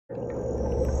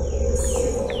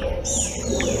Hey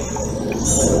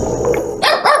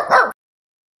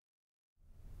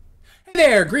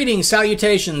there, greetings,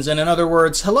 salutations, and in other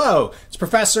words, hello. It's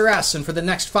Professor S, and for the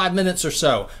next 5 minutes or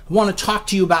so, I want to talk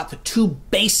to you about the two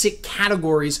basic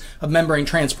categories of membrane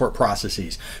transport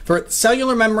processes. For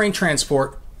cellular membrane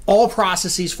transport, all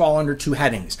processes fall under two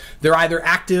headings. They're either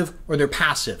active or they're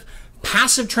passive.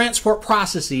 Passive transport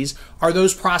processes are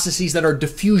those processes that are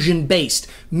diffusion-based,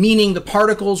 meaning the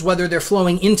particles, whether they're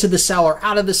flowing into the cell or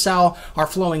out of the cell, are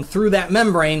flowing through that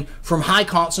membrane from high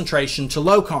concentration to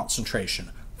low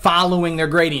concentration, following their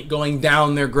gradient, going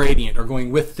down their gradient, or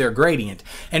going with their gradient.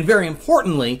 And very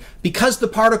importantly, because the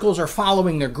particles are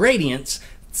following their gradients,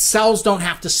 cells don't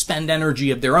have to spend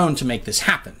energy of their own to make this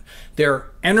happen.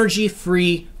 They're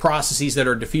energy-free processes that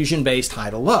are diffusion-based, high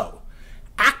to low.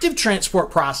 Active transport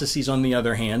processes, on the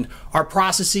other hand, are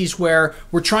processes where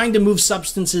we're trying to move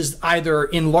substances either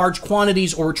in large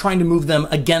quantities or we're trying to move them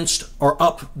against or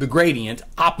up the gradient,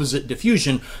 opposite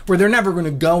diffusion, where they're never going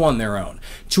to go on their own.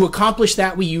 To accomplish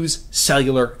that, we use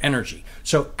cellular energy.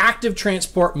 So active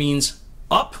transport means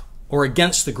up or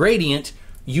against the gradient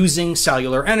using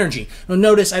cellular energy. Now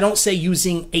notice I don't say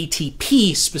using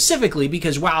ATP specifically,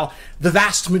 because while the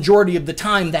vast majority of the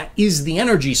time that is the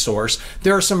energy source,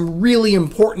 there are some really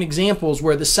important examples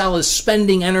where the cell is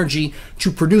spending energy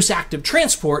to produce active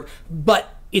transport,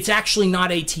 but it's actually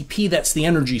not ATP that's the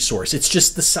energy source. It's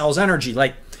just the cell's energy.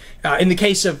 Like in the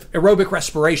case of aerobic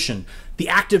respiration, the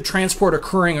active transport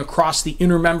occurring across the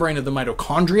inner membrane of the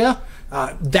mitochondria,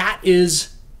 that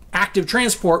is active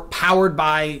transport powered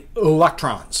by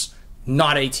electrons,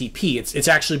 not ATP. It's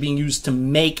actually being used to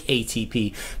make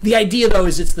ATP. The idea, though,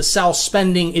 is it's the cell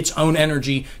spending its own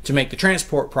energy to make the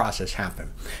transport process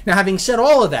happen. Now, having said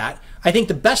all of that, I think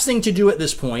the best thing to do at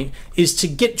this point is to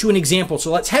get to an example.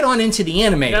 So let's head on into the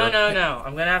animator. No.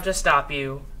 I'm going to have to stop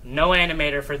you. No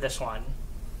animator for this one.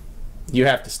 You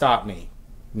have to stop me.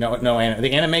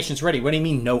 The animation's ready. What do you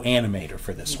mean no animator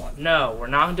for this one? No, we're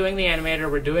not doing the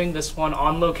animator. We're doing this one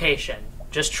on location.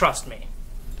 Just trust me.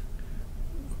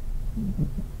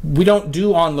 We don't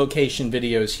do on location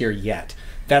videos here yet.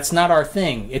 That's not our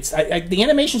thing. The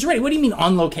animation's ready. What do you mean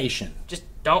on location? Just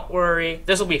don't worry.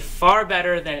 This will be far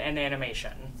better than an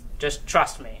animation. Just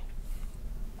trust me.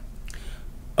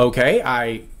 Okay,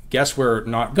 I guess we're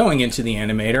not going into the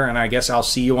animator, and I guess I'll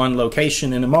see you on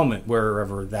location in a moment,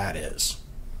 wherever that is.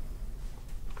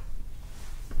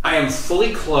 I am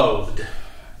fully clothed,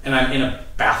 and I'm in a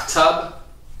bathtub.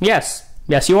 Yes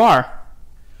you are.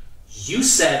 You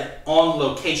said on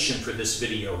location for this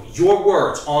video. Your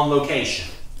words, on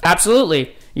location.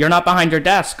 Absolutely. You're not behind your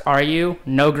desk, are you?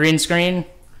 No green screen?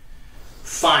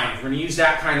 Fine, we're going to use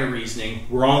that kind of reasoning.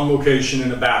 We're on location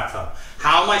in a bathtub.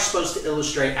 How am I supposed to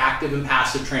illustrate active and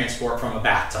passive transport from a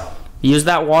bathtub? Use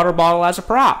that water bottle as a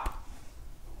prop.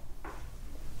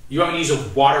 You want me to use a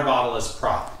water bottle as a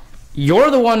prop?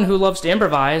 You're the one who loves to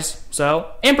improvise,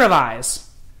 so improvise.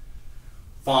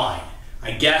 Fine.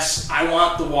 I guess I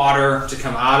want the water to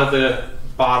come out of the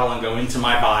bottle and go into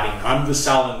my body. I'm the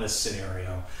cell in this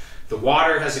scenario. The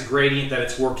water has a gradient that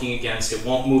it's working against. It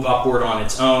won't move upward on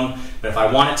its own, but if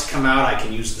I want it to come out, I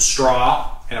can use the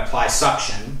straw and apply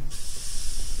suction,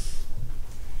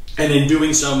 and in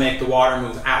doing so make the water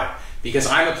move out. Because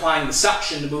I'm applying the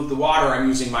suction to move the water, I'm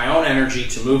using my own energy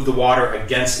to move the water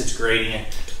against its gradient.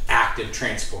 Active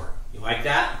transport. You like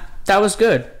that? That was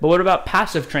good, but what about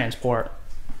passive transport?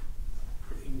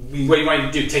 What do you want me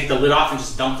to do? Take the lid off and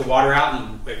just dump the water out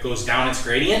and it goes down its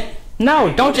gradient?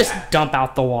 No, don't just dump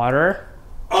out the water.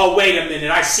 Oh, wait a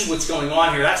minute. I see what's going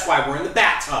on here. That's why we're in the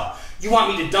bathtub. You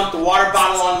want me to dump the water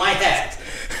bottle on my head?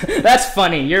 That's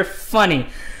funny. You're funny.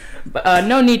 But,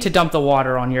 no need to dump the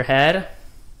water on your head.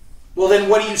 Well, then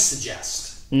what do you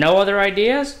suggest? No other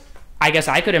ideas? I guess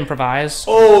I could improvise.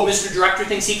 Oh, Mr. Director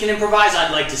thinks he can improvise?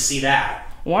 I'd like to see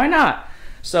that. Why not?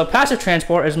 So passive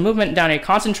transport is movement down a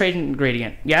concentrated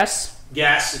gradient, yes?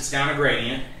 Yes, it's down a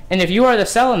gradient. And if you are the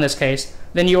cell in this case,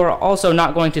 then you are also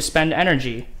not going to spend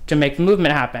energy to make the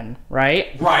movement happen, right?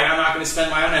 Right, I'm not going to spend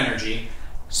my own energy.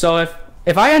 So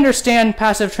if I understand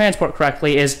passive transport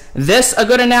correctly, is this a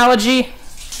good analogy?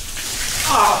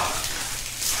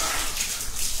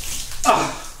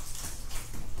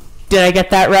 Did I get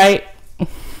that right?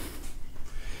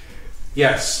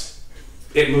 Yes,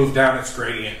 it moved down its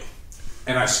gradient,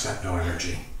 and I spent no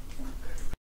energy.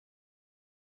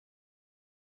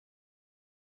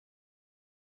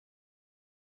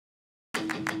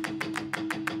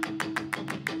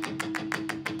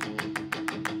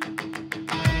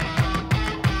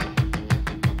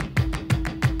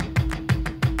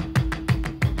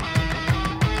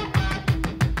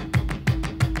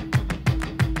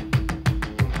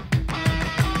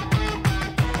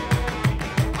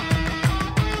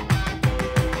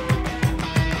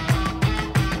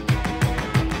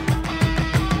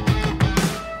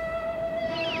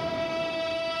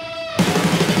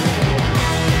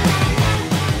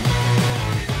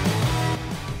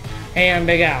 Hey, I'm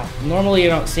Big Al. Normally you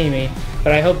don't see me,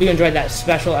 but I hope you enjoyed that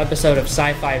special episode of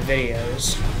Sci-Fi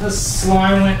Videos. The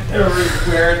slime went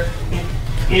everywhere,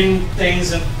 in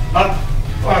things and up.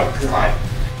 Oh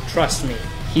god. Trust me,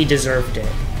 he deserved it.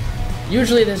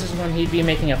 Usually this is when he'd be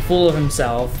making a fool of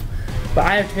himself, but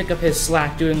I have to pick up his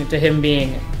slack due to him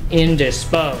being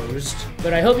indisposed.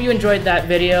 But I hope you enjoyed that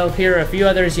video. Here are a few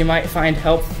others you might find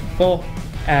helpful.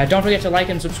 Don't forget to like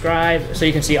and subscribe so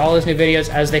you can see all his new videos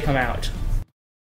as they come out.